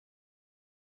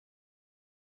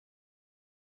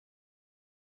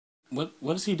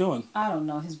What is he doing? I don't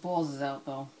know. His balls is out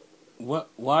though.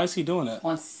 Why is he doing that?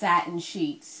 On satin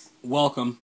sheets.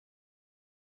 Welcome.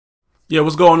 Yeah,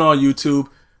 what's going on, YouTube?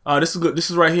 This is good. This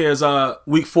is right here is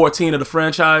week 14 of the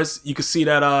franchise. You can see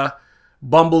that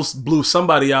Bumbles blew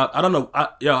somebody out. I don't know.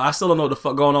 I still don't know what the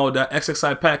fuck going on with that.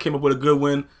 XXI Pack came up with a good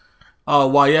win.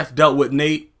 YF dealt with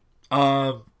Nate.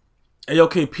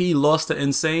 AOKP lost to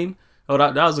Insane. Oh,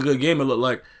 that was a good game. It looked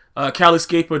like. Cali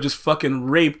Scaper just fucking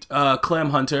raped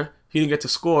Clam Hunter. He didn't get to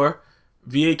score.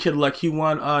 VA Kid like he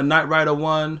won. Knight Rider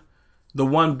won. The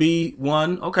 1B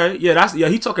won. Okay, yeah,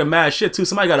 he talking mad shit too.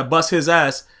 Somebody got to bust his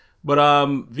ass. But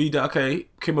okay,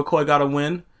 Kim McCoy got a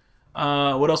win.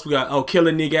 What else we got? Oh,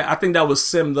 Killing Nigga. I think that was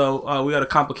Sim though. We got a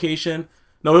complication.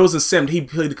 No, it wasn't Sim. He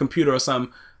played the computer or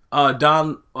something.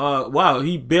 Wow,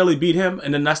 he barely beat him,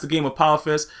 and then that's the game of Power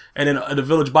Fist. And then the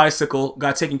Village Bicycle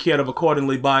got taken care of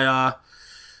accordingly by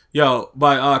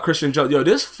Christian Joe. Yo,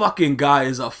 this fucking guy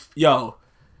is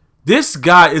this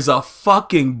guy is a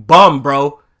fucking bum,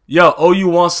 bro. Yo, oh, you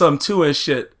want some too and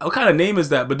shit. What kind of name is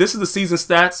that? But this is the season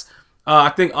stats. I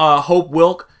think Hope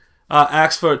Wilk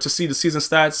asked to see the season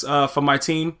stats for my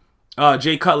team.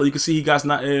 Jay Cutler, you can see he got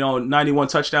 91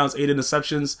 touchdowns, 8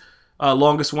 interceptions.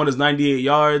 Longest one is 98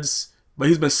 yards, but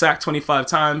he's been sacked 25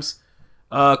 times.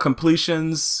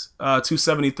 Completions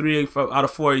 273 out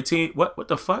of 418. What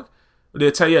the fuck?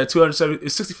 They tell you 270.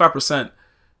 It's 65%.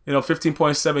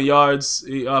 15.7 yards,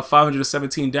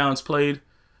 517 downs played.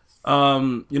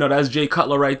 That's Jay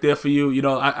Cutler right there for you.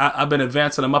 I've been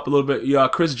advancing him up a little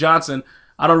bit. Chris Johnson,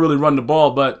 I don't really run the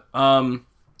ball, but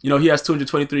he has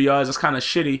 223 yards. That's kind of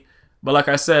shitty. But like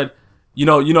I said, you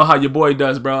know how your boy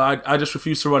does, bro. I just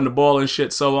refuse to run the ball and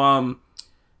shit. So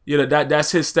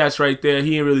that's his stats right there.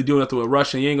 He ain't really doing nothing with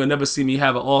rushing. You ain't gonna never see me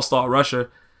have an all-star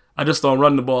rusher. I just don't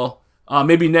run the ball.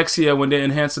 Maybe next year when they're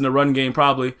enhancing the run game,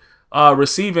 probably.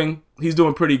 Receiving, he's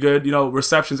doing pretty good.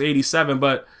 Receptions 87,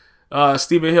 but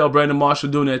Stephen Hill, Brandon Marshall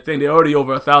doing their thing. They're already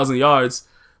over 1,000 yards,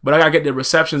 but I gotta get their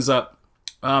receptions up.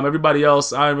 Everybody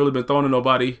else, I ain't really been throwing to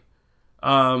nobody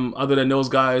other than those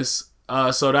guys.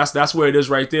 So that's where it is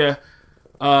right there.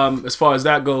 As far as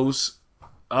that goes,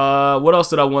 what else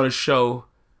did I want to show?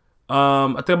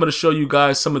 I think I'm gonna show you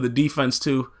guys some of the defense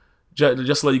too, just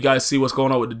to let you guys see what's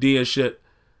going on with the D and shit.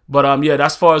 But yeah,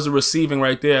 as far as the receiving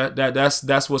right there,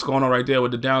 that's what's going on right there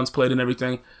with the downs played and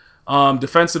everything.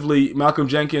 Defensively, Malcolm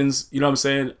Jenkins, you know what I'm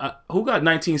saying? Who got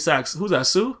 19 sacks? Who's that,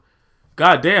 Sue?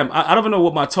 God damn, I don't even know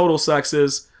what my total sacks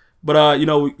is. But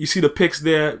you see the picks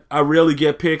there. I rarely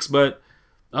get picks, but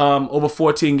over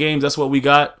 14 games, that's what we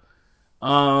got.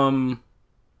 Let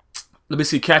me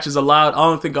see, catches allowed. I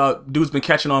don't think dude's been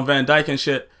catching on Van Dyke and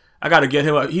shit. I gotta get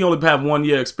him. He only have 1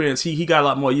 year experience. He got a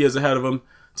lot more years ahead of him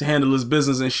to handle his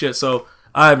business and shit. So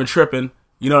I haven't tripping.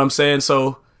 You know what I'm saying?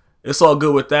 So it's all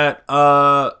good with that.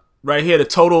 Right here, the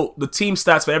team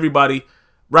stats for everybody.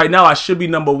 Right now, I should be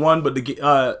number 1, but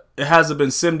it hasn't been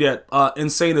simmed yet.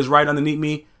 Insane is right underneath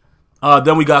me.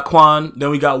 Then we got Quan.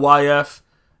 Then we got YF.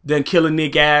 Then Killing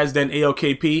Nick Az. Then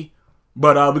AOKP.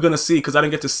 But we're going to see because I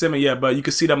didn't get to sim it yet. But you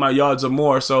can see that my yards are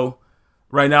more. So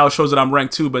right now it shows that I'm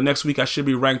ranked 2. But next week I should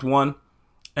be ranked 1.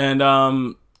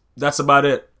 And that's about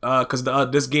it. Because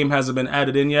this game hasn't been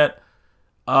added in yet.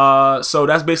 So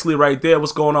that's basically right there.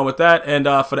 What's going on with that? And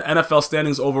for the NFL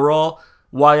standings overall,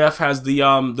 YF has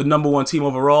the number 1 team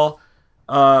overall.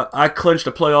 I clinched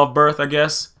a playoff berth, I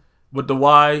guess, with the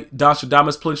Y. Don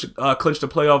Stradamus clinched a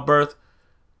playoff berth.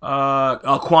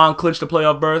 Quan clinched a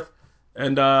playoff berth.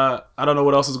 And I don't know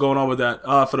what else is going on with that.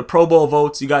 For the Pro Bowl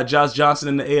votes, you got Josh Johnson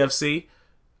in the AFC.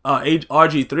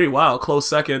 RG3, wow, close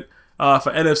second.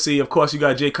 For NFC, of course, you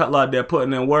got Jay Cutler out there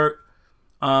putting in work.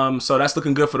 So that's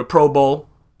looking good for the Pro Bowl.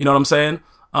 You know what I'm saying?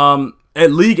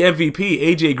 At League MVP,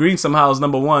 AJ Green somehow is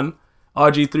number 1.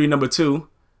 RG3 number 2.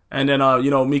 And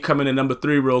then, me coming in number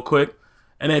 3 real quick.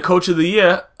 And then Coach of the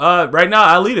Year, right now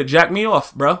I lead it. Jack Me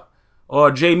Off, bro.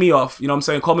 Or J Me Off. You know what I'm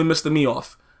saying? Call me Mr. Me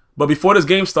Off. But before this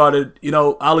game started,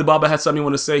 Alibaba had something he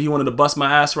wanted to say. He wanted to bust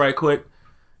my ass right quick.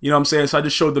 You know what I'm saying? So I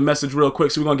just showed the message real quick.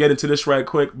 So we're going to get into this right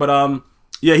quick. But,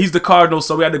 yeah, he's the Cardinals,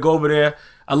 so we had to go over there.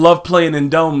 I love playing in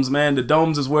domes, man. The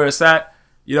domes is where it's at.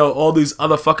 All these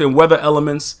other fucking weather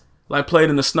elements, like playing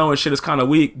in the snow and shit, is kind of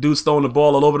weak. Dudes throwing the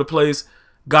ball all over the place.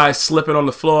 Guys slipping on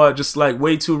the floor, just like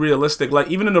way too realistic. Like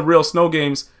even in the real snow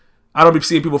games, I don't be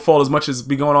seeing people fall as much as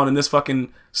be going on in this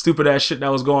fucking stupid ass shit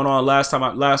that was going on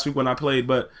last week when I played.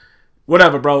 But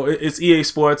whatever, bro. It's EA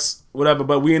Sports, whatever.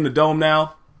 But we in the dome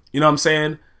now. You know what I'm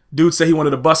saying? Dude said he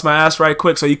wanted to bust my ass right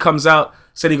quick, so he comes out,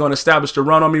 said he gonna establish the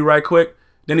run on me right quick.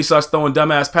 Then he starts throwing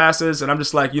dumbass passes, and I'm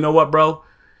just like, you know what, bro?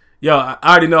 Yo, I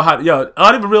already know how. Yo,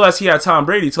 I didn't even realize he had Tom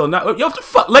Brady till now. Yo, what the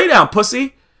fuck? Lay down,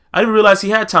 pussy. I didn't realize he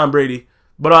had Tom Brady.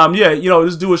 But yeah, you know,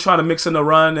 this dude was trying to mix in the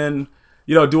run and,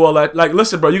 you know, do all that. Like,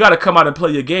 listen, bro, you got to come out and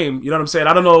play your game. You know what I'm saying?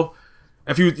 I don't know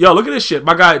if you, yo, look at this shit.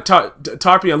 My guy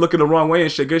Tarpian looking the wrong way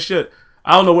and shit. Good shit.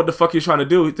 I don't know what the fuck he's trying to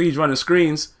do. I think he's running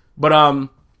screens. But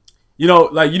you know,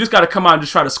 like, you just got to come out and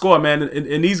just try to score, man.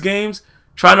 In these games,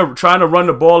 trying to run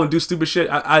the ball and do stupid shit,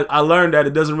 I learned that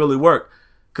it doesn't really work.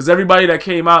 Because everybody that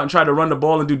came out and tried to run the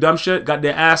ball and do dumb shit got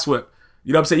their ass whipped.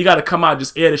 You know what I'm saying? You got to come out and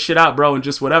just air the shit out, bro, and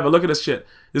just whatever. Look at this shit.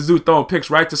 This dude throwing picks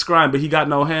right to Scrime, but he got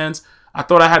no hands. I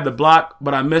thought I had the block,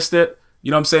 but I missed it. You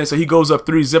know what I'm saying? So he goes up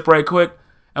 3-zip right quick.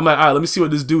 I'm like, all right, let me see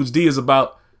what this dude's D is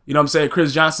about. You know what I'm saying?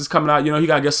 Chris Johnson's coming out. You know, he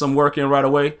got to get some work in right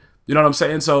away. You know what I'm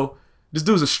saying? So this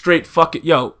dude's a straight fucking,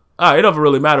 yo, all right, it doesn't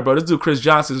really matter, bro. This dude, Chris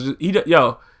Johnson,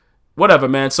 yo, whatever,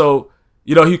 man. So,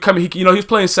 you know, you know, he's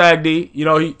playing Sag D. You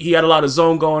know, he had a lot of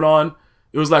zone going on.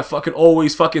 It was like fucking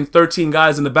always fucking 13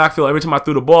 guys in the backfield every time I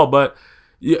threw the ball. But,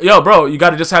 yo, bro, you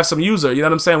got to just have some user. You know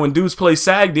what I'm saying? When dudes play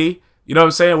Sag D, you know what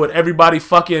I'm saying? With everybody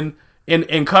fucking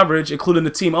in coverage, including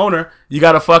the team owner, you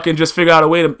got to fucking just figure out a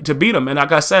way to beat them. And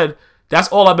like I said, that's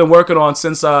all I've been working on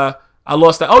since I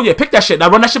lost that. Oh, yeah, pick that shit. Now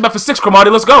run that shit back for 6,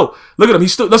 Cromartie. Let's go. Look at him.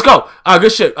 He's let's go.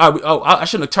 Good shit. I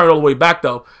shouldn't have turned all the way back,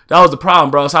 though. That was the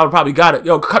problem, bro. That's how I probably got it.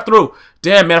 Yo, cut through.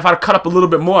 Damn, man, if I'd cut up a little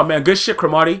bit more, man. Good shit,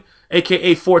 Cromartie,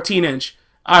 a.k.a. 14-inch.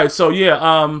 All right, so yeah,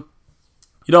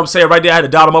 you know what I'm saying? Right there, I had to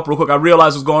dial him up real quick. I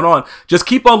realized what's going on. Just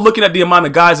keep on looking at the amount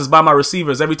of guys that's by my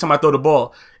receivers every time I throw the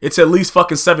ball. It's at least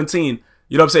fucking 17.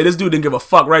 You know what I'm saying? This dude didn't give a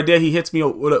fuck. Right there, he hits me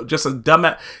with just a dumb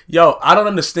ass. Yo, I don't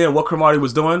understand what Cromartie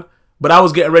was doing, but I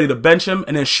was getting ready to bench him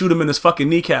and then shoot him in his fucking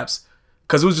kneecaps.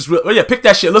 Because it was just real. Oh, yeah, pick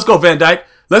that shit. Let's go, Van Dyke.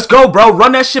 Let's go, bro.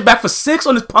 Run that shit back for 6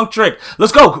 on this punk trick.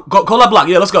 Let's go. Call that block.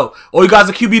 Yeah, let's go. Oh, you guys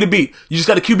are QB to beat. You just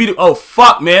got a QB to... Oh,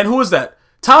 fuck, man. Who is that?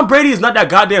 Tom Brady is not that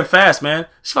goddamn fast, man.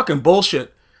 It's fucking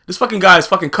bullshit. This fucking guy is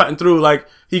fucking cutting through like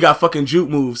he got fucking juke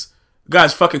moves. The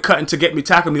guy's fucking cutting to get me,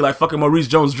 tackle me like fucking Maurice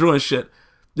Jones-Drew and shit.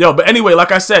 Yo, but anyway,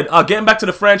 like I said, getting back to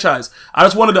the franchise, I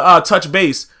just wanted to touch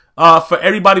base for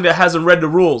everybody that hasn't read the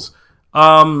rules.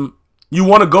 You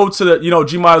want to go to the, you know,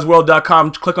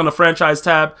 GmiasWorld.com, click on the franchise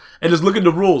tab, and just look at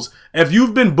the rules. If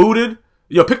you've been booted,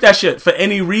 yo, pick that shit. For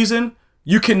any reason,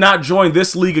 you cannot join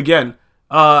this league again.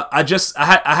 I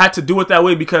had to do it that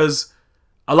way because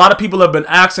a lot of people have been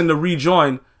asking to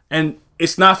rejoin, and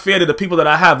it's not fair to the people that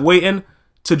I have waiting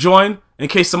to join in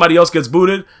case somebody else gets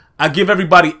booted. I give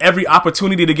everybody every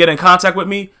opportunity to get in contact with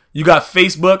me. You got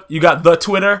Facebook, you got the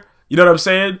Twitter, you know what I'm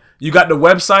saying? You got the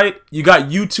website, you got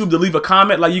YouTube to leave a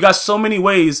comment. Like, you got so many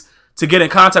ways to get in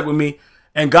contact with me,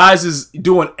 and guys is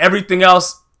doing everything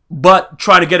else but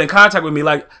trying to get in contact with me.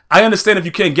 Like, I understand if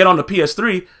you can't get on the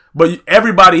PS3, but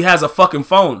everybody has a fucking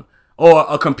phone or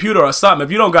a computer or something.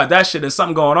 If you don't got that shit, there's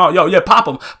something going on. Yo, yeah, pop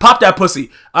them. Pop that pussy.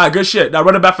 All right, good shit. Now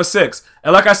run it back for 6.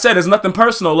 And like I said, it's nothing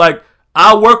personal. Like,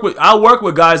 I'll work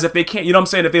with guys if they can't, you know what I'm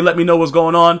saying, if they let me know what's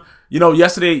going on. You know,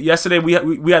 yesterday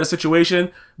we had a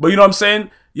situation, but you know what I'm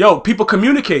saying? Yo, people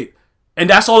communicate. And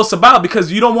that's all it's about,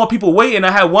 because you don't want people waiting.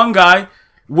 I had one guy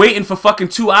waiting for fucking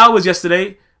 2 hours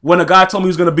yesterday when a guy told me he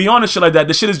was going to be on and shit like that.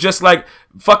 This shit is just like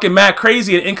fucking mad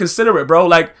crazy and inconsiderate, bro.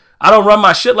 Like, I don't run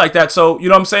my shit like that. So, you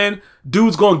know what I'm saying?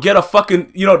 Dude's going to get a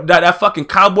fucking, you know, that fucking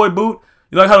cowboy boot.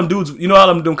 You know how them dudes, you know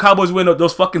how them cowboys wear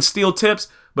those fucking steel tips,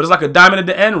 but it's like a diamond at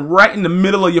the end, right in the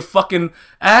middle of your fucking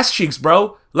ass cheeks,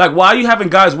 bro. Like, why are you having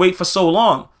guys wait for so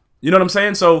long? You know what I'm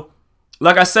saying? So,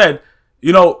 like I said,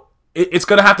 you know, it's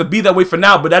going to have to be that way for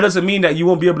now, but that doesn't mean that you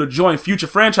won't be able to join future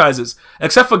franchises,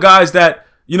 except for guys that,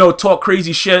 you know, talk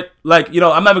crazy shit. Like, you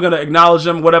know, I'm never going to acknowledge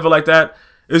them, whatever like that.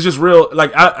 It's just real.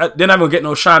 Like, they're not going to get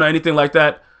no shine or anything like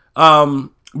that.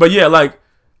 But yeah, like,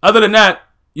 other than that,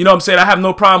 you know what I'm saying? I have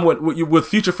no problem with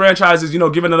future franchises, you know,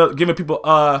 giving people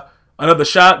another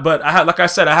shot. But like I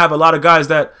said, I have a lot of guys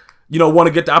that, you know, want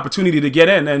to get the opportunity to get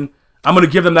in, and I'm going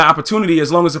to give them that opportunity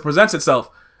as long as it presents itself.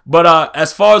 But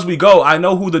as far as we go, I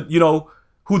know who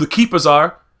the keepers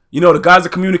are. You know, the guys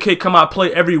that communicate, come out,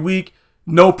 play every week.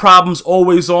 No problems,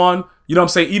 always on. You know what I'm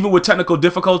saying? Even with technical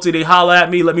difficulty, they holler at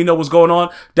me, let me know what's going on.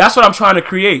 That's what I'm trying to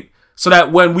create. So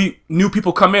that when new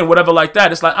people come in, whatever like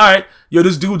that, it's like, all right, yo,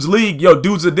 this dude's league, yo,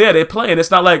 dudes are there, they're playing. It's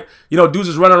not like, you know, dudes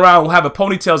is running around having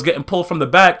ponytails, getting pulled from the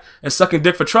back and sucking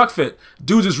dick for truck fit.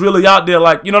 Dudes is really out there,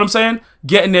 like, you know what I'm saying?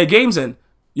 Getting their games in.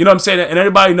 You know what I'm saying? And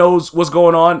everybody knows what's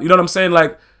going on. You know what I'm saying?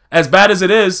 Like, as bad as it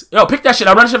is, yo, pick that shit.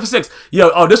 I run that shit for 6. Yo,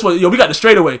 oh, this one, yo, we got the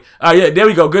straightaway. All right, yeah, there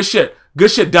we go. Good shit.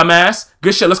 Good shit, dumbass.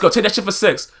 Good shit. Let's go. Take that shit for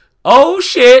 6. Oh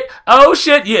shit. Oh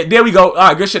shit. Yeah, there we go. All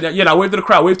right, good shit. Yeah, now wave to the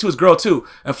crowd. Wave to his girl too,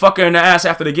 and fuck her in the ass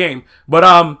after the game.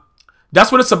 But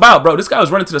that's what it's about, bro. This guy was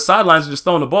running to the sidelines and just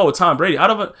throwing the ball with Tom Brady.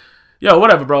 Yo,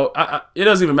 whatever, bro. It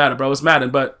doesn't even matter, bro. It's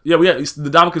Madden. But yeah, the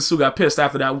Dominican Sue got pissed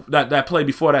after that play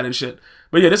before that and shit.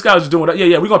 But yeah, this guy was just doing what.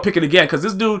 Yeah, we're gonna pick it again because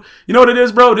this dude, you know what it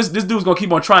is, bro? This dude's gonna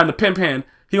keep on trying to pimp hand.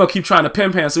 He gonna keep trying to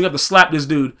pimp hand. So we have to slap this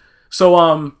dude.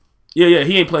 So yeah,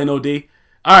 he ain't playing no D.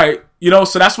 All right,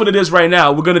 so that's what it is right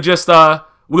now. We're gonna just we're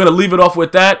gonna leave it off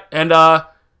with that. And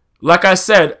like I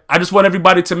said, I just want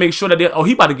everybody to make sure that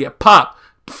he about to get popped.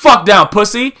 Fuck down,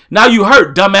 pussy. Now you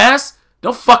hurt, dumbass.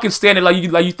 Don't fucking stand it like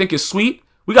you think it's sweet.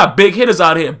 We got big hitters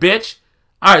out here, bitch.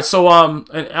 All right, so and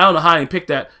I don't know how I ain't picked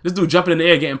that. This dude jumping in the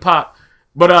air getting popped.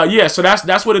 But yeah, so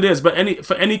that's what it is. But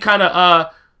for any kind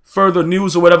of further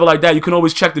news or whatever like that, you can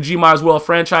always check the GmiasWorld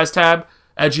franchise tab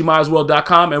at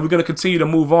GmiasWorld.com, and we're gonna continue to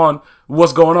move on with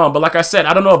what's going on. But like I said,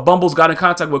 I don't know if Bumble's got in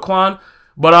contact with Quan,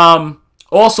 but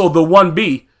also the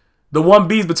 1B. The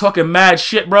 1B's been talking mad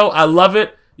shit, bro. I love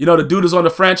it. The dude is on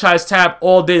the franchise tab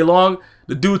all day long.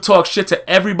 The dude talks shit to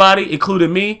everybody,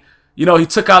 including me. He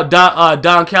took out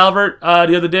Don Calvert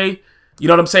the other day. You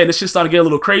know what I'm saying? This shit's starting to get a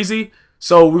little crazy.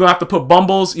 So we're going to have to put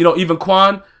Bumbles, even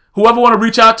Quan. Whoever want to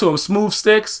reach out to him, Smooth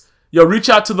Sticks, reach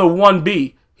out to the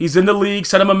 1B. He's in the league.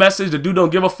 Send him a message. The dude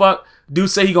don't give a fuck. Dude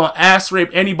say he going to ass rape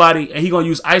anybody, and he going to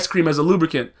use ice cream as a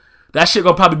lubricant. That shit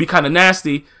going to probably be kind of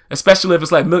nasty, especially if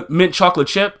it's like mint chocolate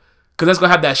chip, because that's going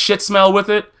to have that shit smell with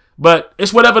it. But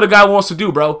it's whatever the guy wants to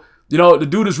do, bro. The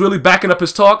dude is really backing up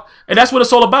his talk, and that's what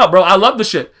it's all about, bro. I love the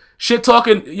shit. Shit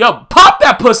talking, yo, pop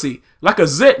that pussy like a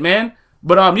zit, man.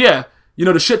 But yeah,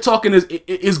 the shit talking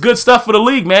is good stuff for the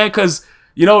league, man, because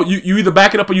you either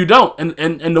back it up or you don't. And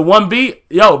the 1B,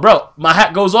 yo, bro, my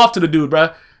hat goes off to the dude, bro.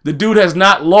 The dude has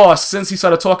not lost since he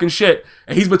started talking shit,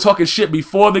 and he's been talking shit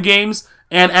before the games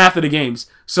and after the games.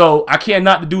 So I can't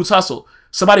knock the dude's hustle.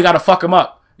 Somebody got to fuck him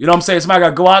up. You know what I'm saying? Somebody got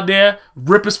to go out there,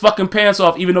 rip his fucking pants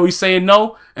off, even though he's saying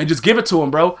no, and just give it to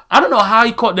him, bro. I don't know how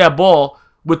he caught that ball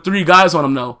with 3 guys on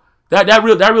him, though. That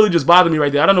really just bothered me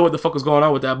right there. I don't know what the fuck was going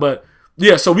on with that, but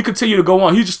yeah. So we continue to go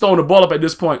on. He's just throwing the ball up at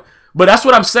this point. But that's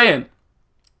what I'm saying.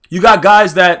 You got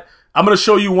guys that I'm gonna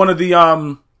show you one of the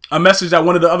a message that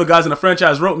one of the other guys in the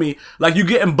franchise wrote me. Like, you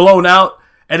getting blown out,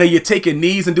 and then you're taking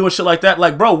knees and doing shit like that.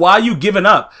 Like, bro, why are you giving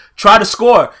up? Try to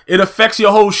score. It affects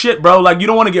your whole shit, bro. Like, you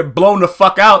don't want to get blown the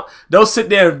fuck out. They'll sit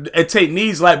there and take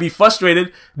knees, like, be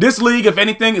frustrated. This league, if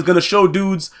anything, is going to show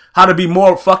dudes how to be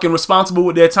more fucking responsible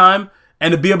with their time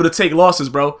and to be able to take losses,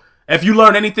 bro. If you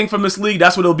learn anything from this league,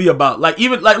 that's what it'll be about. Like,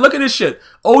 look at this shit.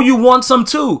 Oh, you want some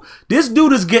too. This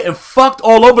dude is getting fucked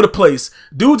all over the place.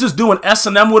 Dude's just doing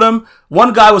S&M with him.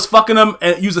 One guy was fucking him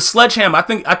and used a sledgehammer. I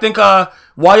think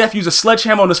YF used a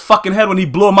sledgehammer on his fucking head when he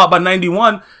blew him out by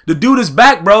 91. The dude is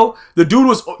back, bro. The dude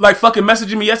was like fucking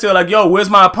messaging me yesterday like, yo, where's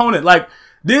my opponent? Like,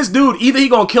 this dude, either he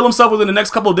gonna kill himself within the next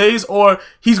couple of days or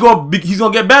he's gonna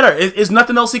get better. It's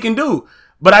nothing else he can do.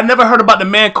 But I never heard about the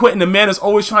man quitting. The man is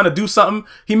always trying to do something.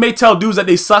 He may tell dudes that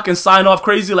they suck and sign off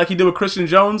crazy like he did with Christian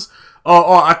Jones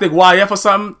or I think YF or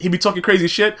something. He be talking crazy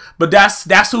shit. But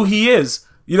that's who he is.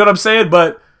 You know what I'm saying?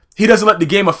 But he doesn't let the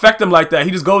game affect him like that.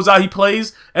 He just goes out, he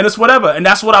plays, and it's whatever. And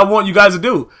that's what I want you guys to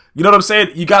do. You know what I'm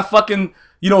saying? You got fucking,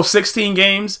 16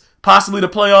 games, possibly the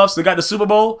playoffs. They got the Super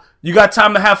Bowl. You got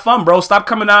time to have fun, bro. Stop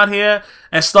coming out here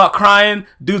and start crying.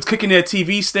 Dudes kicking their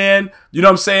TV stand. You know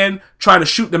what I'm saying? Trying to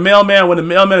shoot the mailman when the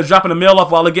mailman is dropping the mail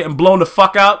off while they're getting blown the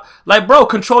fuck out. Like, bro,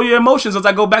 control your emotions as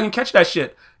I go back and catch that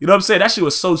shit. You know what I'm saying? That shit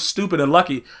was so stupid and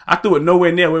lucky. I threw it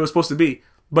nowhere near where it was supposed to be.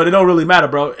 But it don't really matter,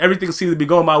 bro. Everything seems to be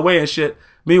going my way and shit.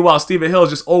 Meanwhile, Stephen Hill's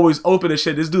just always open and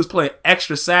shit. This dude's playing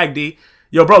extra sag D.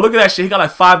 Yo, bro, look at that shit. He got like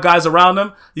 5 guys around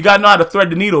him. You gotta know how to thread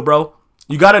the needle, bro.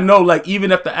 You gotta know, like,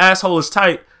 even if the asshole is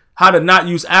tight, how to not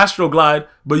use Astroglide,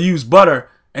 but use butter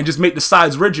and just make the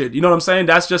sides rigid. You know what I'm saying?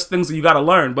 That's just things that you gotta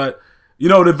learn. But,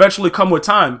 it'll eventually come with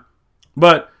time.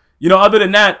 But, other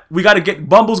than that,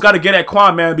 Bumble's gotta get at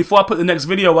Quan, man. Before I put the next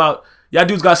video out, y'all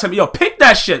dudes gotta send me, yo, pick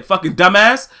that shit, fucking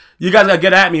dumbass. You guys gotta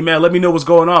get at me, man. Let me know what's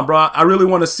going on, bro. I really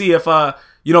want to see if,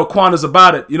 Quan is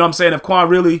about it. You know what I'm saying? If Quan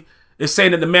really is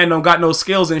saying that the man don't got no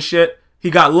skills and shit, he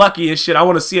got lucky and shit. I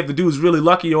want to see if the dude's really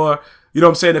lucky or, you know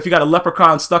what I'm saying, if he got a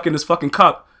leprechaun stuck in his fucking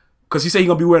cup. Because he said he's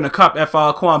going to be wearing a cup if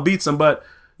Quan beats him. But,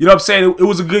 you know what I'm saying, it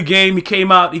was a good game. He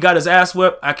came out, he got his ass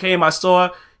whipped. I saw,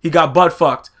 he got butt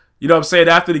fucked. You know what I'm saying?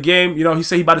 After the game, he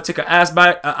said he about to take an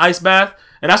ice bath.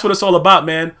 And that's what it's all about,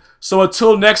 man. So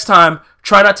until next time,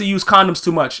 try not to use condoms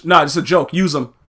too much. Nah, it's a joke. Use them.